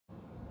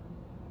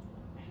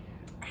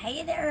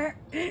Hey there.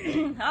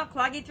 Oh,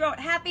 cloggy throat.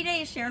 Happy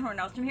days, Sharon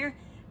Hornelstrom here.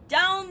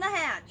 Down the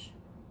hatch.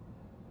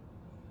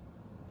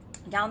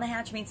 Down the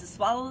hatch means to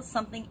swallow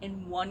something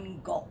in one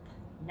gulp.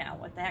 Now,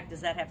 what the heck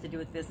does that have to do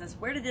with business?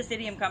 Where did this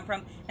idiom come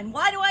from? And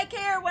why do I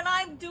care when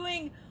I'm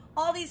doing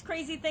all these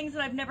crazy things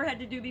that I've never had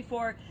to do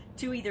before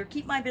to either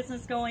keep my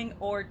business going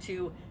or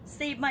to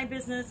save my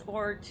business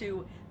or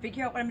to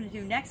figure out what I'm going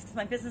to do next because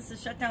my business is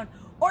shut down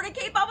or to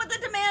keep up with the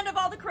demand of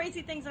all the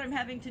crazy things that I'm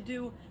having to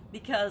do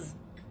because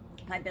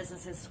my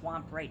business is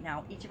swamped right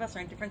now. Each of us are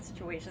in different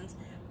situations,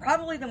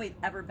 probably than we've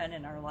ever been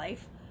in our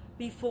life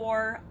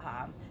before.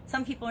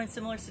 Some people are in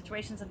similar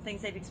situations and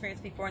things they've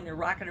experienced before and they're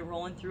rocking and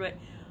rolling through it.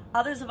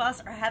 Others of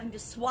us are having to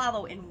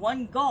swallow in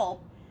one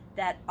gulp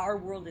that our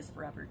world is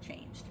forever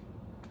changed.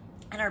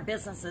 And our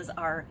businesses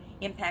are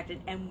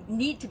impacted and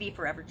need to be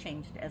forever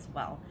changed as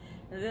well.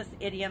 This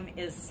idiom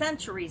is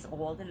centuries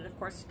old, and it of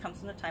course comes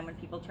from the time when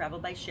people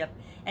traveled by ship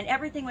and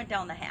everything went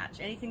down the hatch.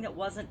 Anything that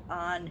wasn't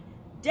on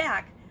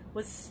deck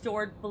was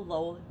stored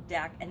below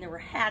deck, and there were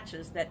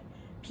hatches that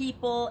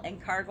people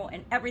and cargo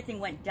and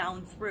everything went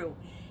down through.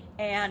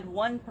 And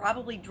one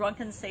probably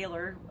drunken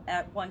sailor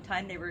at one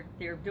time, they were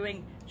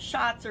doing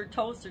shots or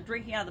toasts or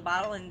drinking out of the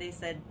bottle, and they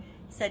said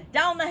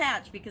down the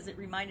hatch because it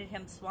reminded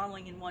him,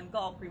 swallowing in one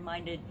gulp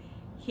reminded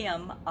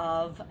him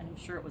of, and I'm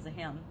sure it was a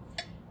him,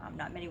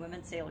 not many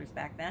women sailors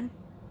back then.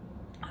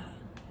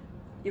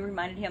 It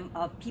reminded him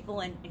of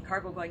people in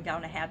cargo going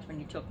down a hatch when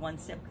you took one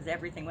sip because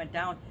everything went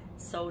down.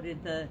 So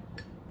did the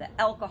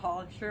alcohol.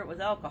 I'm sure it was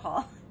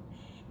alcohol.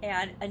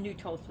 And a new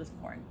toast was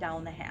born.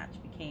 Down the hatch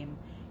became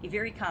a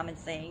very common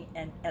saying,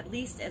 and at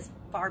least as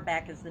far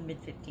back as the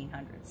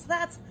mid-1500s. So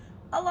that's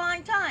a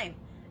long time.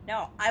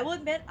 Now, I will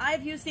admit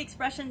I've used the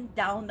expression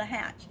down the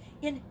hatch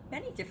in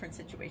many different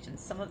situations.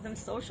 Some of them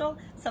social,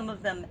 some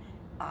of them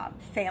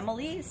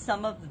family,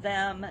 some of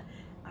them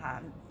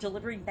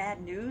delivering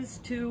bad news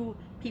to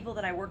people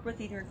that I work with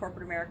either in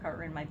corporate America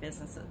or in my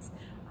businesses.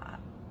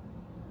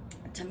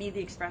 To me, the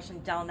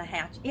expression down the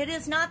hatch, it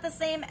is not the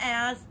same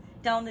as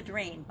down the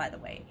drain, by the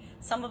way.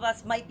 Some of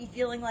us might be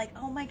feeling like,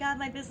 oh my God,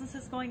 my business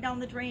is going down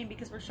the drain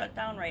because we're shut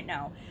down right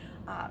now.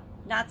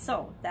 Not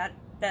so.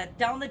 That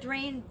down the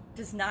drain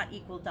does not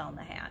equal down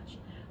the hatch.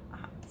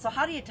 So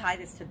how do you tie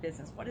this to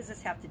business? What does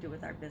this have to do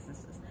with our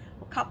businesses?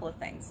 Well, a couple of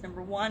things.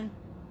 Number one,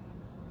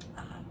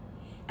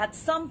 at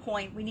some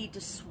point we need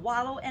to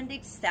swallow and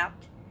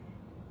accept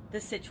the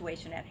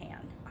situation at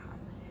hand.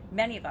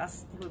 Many of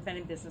us who have been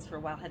in business for a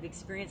while have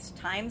experienced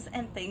times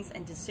and things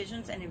and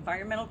decisions and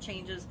environmental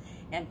changes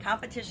and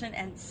competition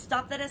and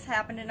stuff that has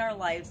happened in our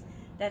lives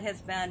that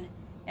has been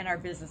in our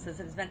businesses.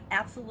 It has been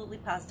absolutely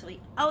positively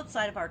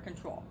outside of our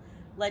control.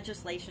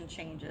 Legislation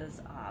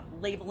changes,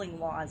 labeling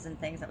laws and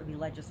things, that would be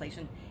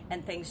legislation,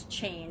 and things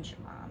change.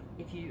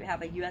 If you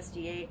have a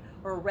USDA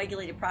or a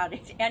regulated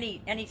product,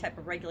 any type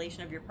of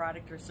regulation of your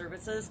product or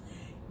services,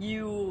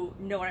 you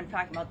know what I'm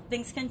talking about.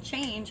 Things can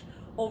change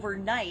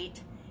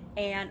overnight,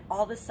 and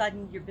all of a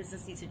sudden your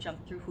business needs to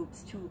jump through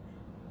hoops to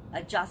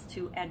adjust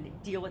to and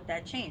deal with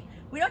that change.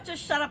 We don't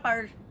just shut up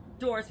our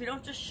doors, we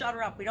don't just shut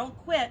her up, we don't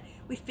quit,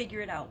 we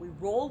figure it out. We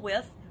roll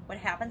with what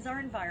happens in our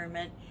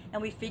environment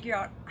and we figure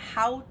out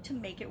how to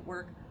make it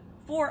work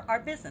for our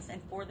business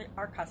and for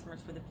our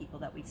customers, for the people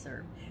that we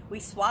serve. We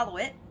swallow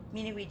it,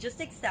 meaning we just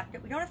accept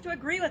it. We don't have to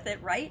agree with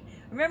it, right?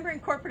 Remember, in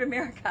corporate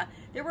America,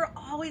 there were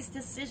always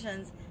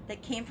decisions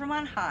that came from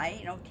on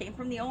high, came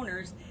from the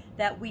owners,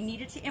 that we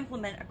needed to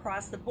implement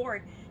across the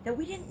board that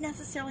we didn't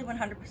necessarily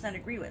 100%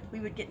 agree with. We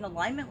would get in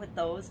alignment with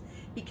those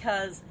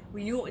because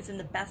we knew it was in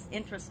the best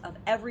interest of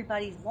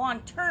everybody's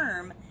long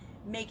term,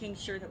 making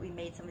sure that we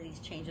made some of these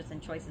changes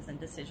and choices and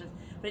decisions.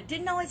 But it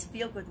didn't always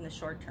feel good in the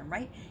short term,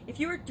 right? If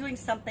you were doing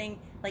something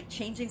like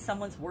changing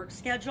someone's work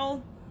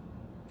schedule,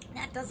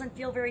 that doesn't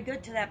feel very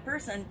good to that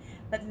person,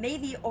 but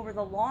maybe over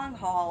the long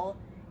haul,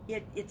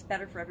 it's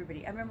better for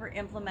everybody. I remember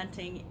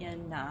implementing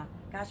in,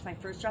 my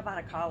first job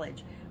out of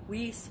college,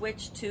 we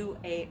switched to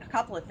a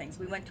couple of things.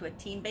 We went to a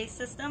team-based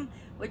system,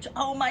 which,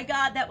 oh my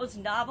God, that was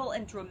novel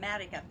and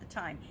dramatic at the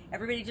time.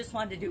 Everybody just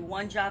wanted to do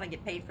one job and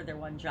get paid for their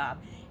one job.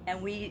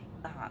 And we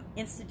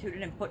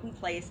instituted and put in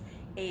place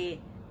a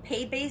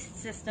pay-based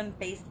system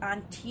based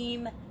on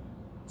team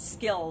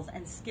skills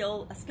and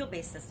a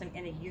skill-based system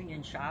in a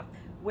union shop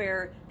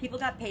where people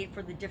got paid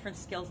for the different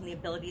skills and the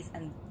abilities,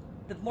 and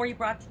the more you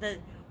brought to the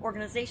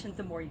organization,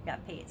 the more you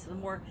got paid. So the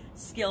more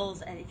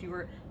skills, and if you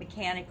were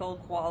mechanical,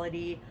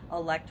 quality,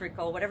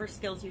 electrical, whatever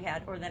skills you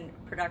had, or then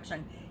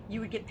production, you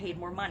would get paid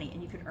more money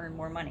and you could earn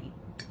more money.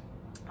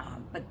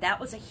 But that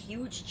was a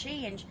huge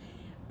change.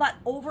 But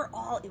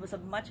overall, it was a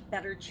much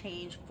better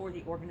change for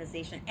the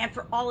organization and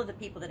for all of the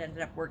people that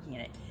ended up working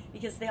in it,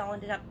 because they all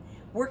ended up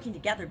working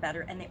together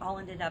better, and they all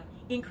ended up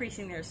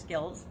increasing their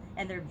skills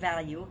and their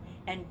value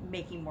and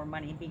making more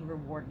money and being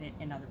rewarded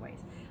in other ways.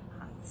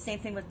 Same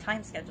thing with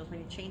time schedules. When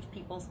you change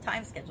people's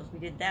time schedules, we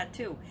did that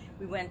too.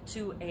 We went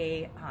to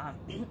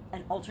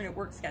an alternate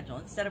work schedule.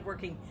 Instead of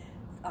working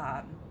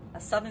a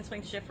southern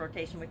swing shift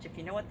rotation, which, if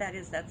you know what that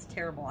is, that's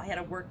terrible. I had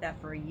to work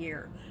that for a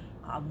year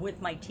with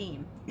my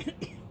team.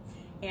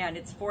 And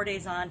it's 4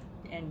 days on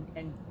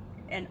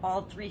and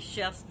all 3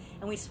 shifts.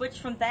 And we switched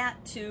from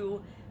that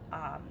to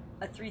a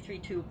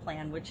 3-3-2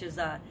 plan, which is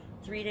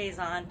 3 days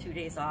on, 2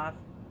 days off,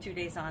 2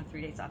 days on,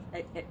 3 days off.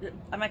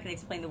 I'm not going to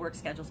explain the work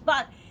schedules,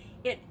 but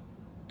it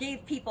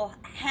gave people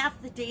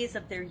half the days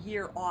of their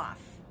year off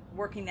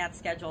working that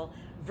schedule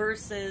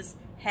versus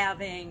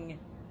having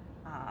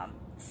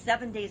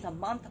 7 days a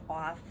month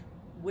off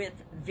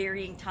with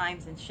varying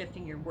times and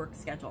shifting your work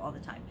schedule all the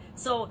time.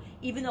 So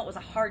even though it was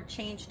a hard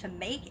change to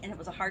make and it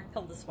was a hard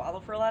pill to swallow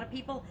for a lot of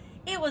people,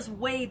 it was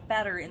way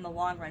better in the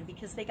long run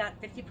because they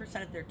got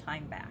 50% of their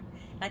time back.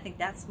 And I think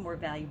that's more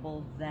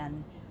valuable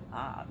than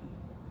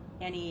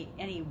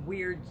any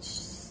weird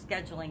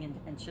scheduling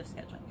and shift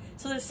scheduling.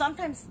 So there's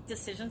sometimes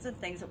decisions and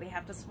things that we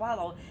have to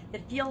swallow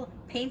that feel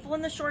painful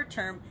in the short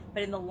term,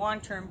 but in the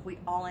long term, we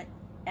all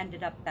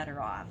ended up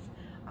better off.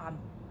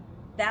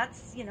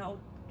 That's,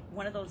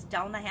 one of those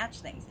down the hatch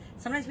things.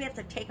 Sometimes we have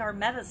to take our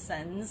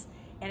medicines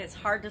and it's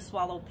hard to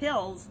swallow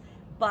pills,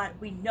 but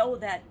we know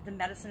that the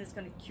medicine is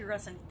going to cure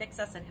us and fix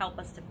us and help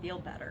us to feel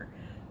better.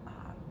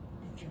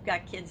 If you've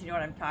got kids, you know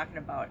what I'm talking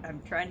about.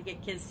 I'm trying to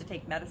get kids to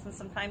take medicine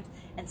sometimes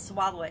and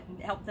swallow it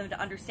and help them to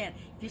understand.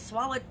 If you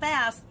swallow it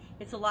fast,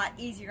 it's a lot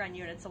easier on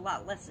you and it's a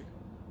lot less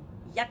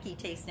yucky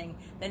tasting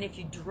than if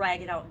you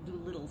drag it out and do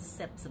little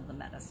sips of the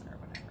medicine or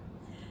whatever.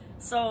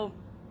 So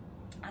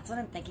that's what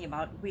I'm thinking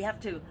about. We have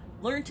to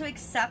learn to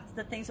accept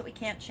the things that we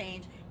can't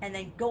change and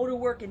then go to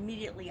work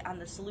immediately on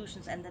the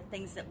solutions and the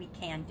things that we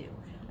can do.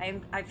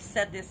 I've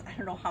said this, I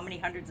don't know how many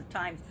hundreds of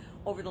times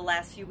over the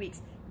last few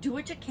weeks. Do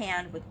what you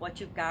can with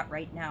what you've got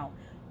right now.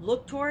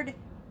 Look toward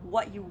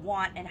what you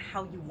want and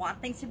how you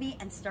want things to be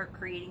and start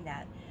creating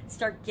that.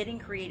 Start getting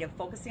creative,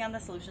 focusing on the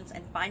solutions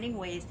and finding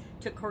ways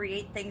to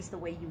create things the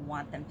way you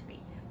want them to be.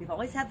 We've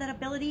always had that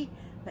ability,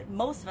 but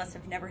most of us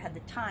have never had the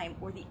time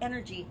or the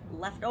energy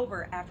left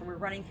over after we're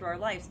running through our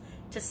lives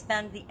to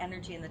spend the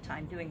energy and the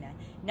time doing that.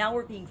 Now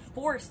we're being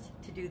forced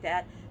to do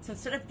that. So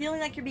instead of feeling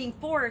like you're being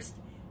forced,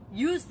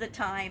 use the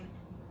time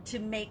to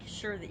make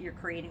sure that you're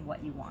creating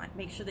what you want.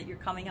 Make sure that you're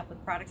coming up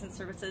with products and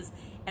services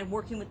and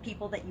working with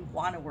people that you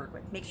want to work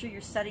with. Make sure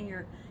you're setting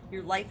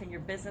your life and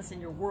your business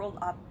and your world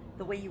up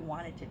the way you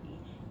want it to be.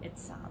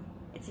 It's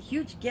a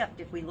huge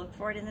gift if we look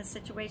for it in this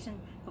situation,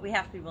 but we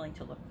have to be willing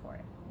to look for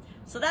it.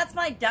 So that's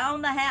my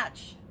down the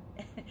hatch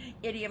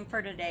idiom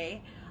for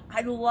today.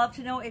 I'd love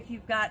to know if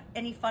you've got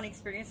any fun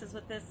experiences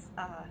with this.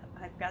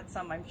 I've got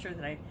some, I'm sure,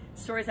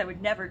 stories I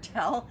would never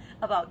tell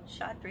about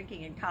shot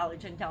drinking in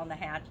college and down the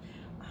hatch.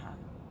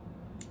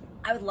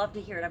 I would love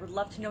to hear it. I would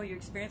love to know your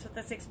experience with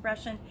this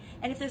expression.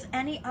 And if there's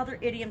any other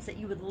idioms that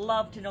you would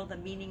love to know the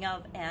meaning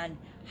of and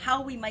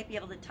how we might be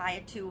able to tie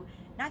it to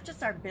not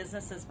just our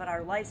businesses, but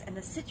our lives and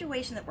the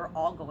situation that we're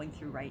all going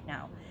through right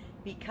now.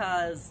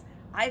 Because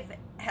I've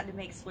had to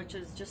make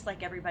switches just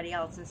like everybody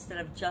else. Instead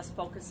of just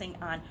focusing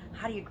on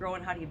how do you grow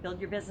and how do you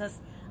build your business,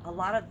 a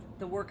lot of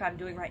the work I'm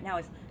doing right now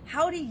is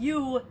how do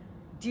you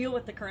deal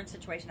with the current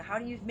situation? How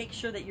do you make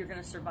sure that you're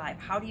going to survive?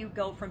 How do you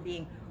go from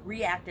being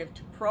reactive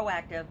to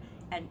proactive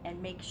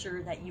and make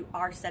sure that you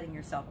are setting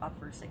yourself up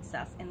for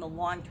success in the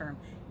long term,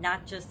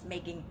 not just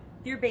making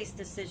fear-based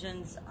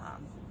decisions.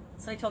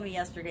 Somebody told me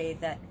yesterday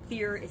that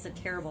fear is a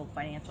terrible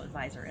financial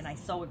advisor, and I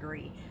so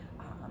agree.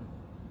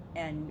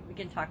 And we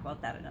can talk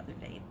about that another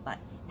day. But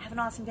have an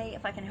awesome day.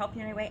 If I can help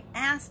you in any way,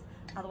 ask.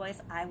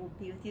 Otherwise, I will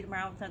be with you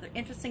tomorrow with another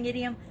interesting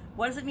idiom.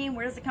 What does it mean?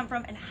 Where does it come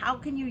from? And how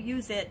can you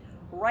use it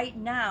right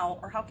now?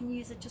 Or how can you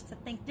use it just to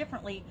think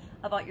differently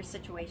about your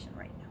situation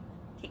right now?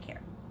 Take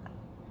care.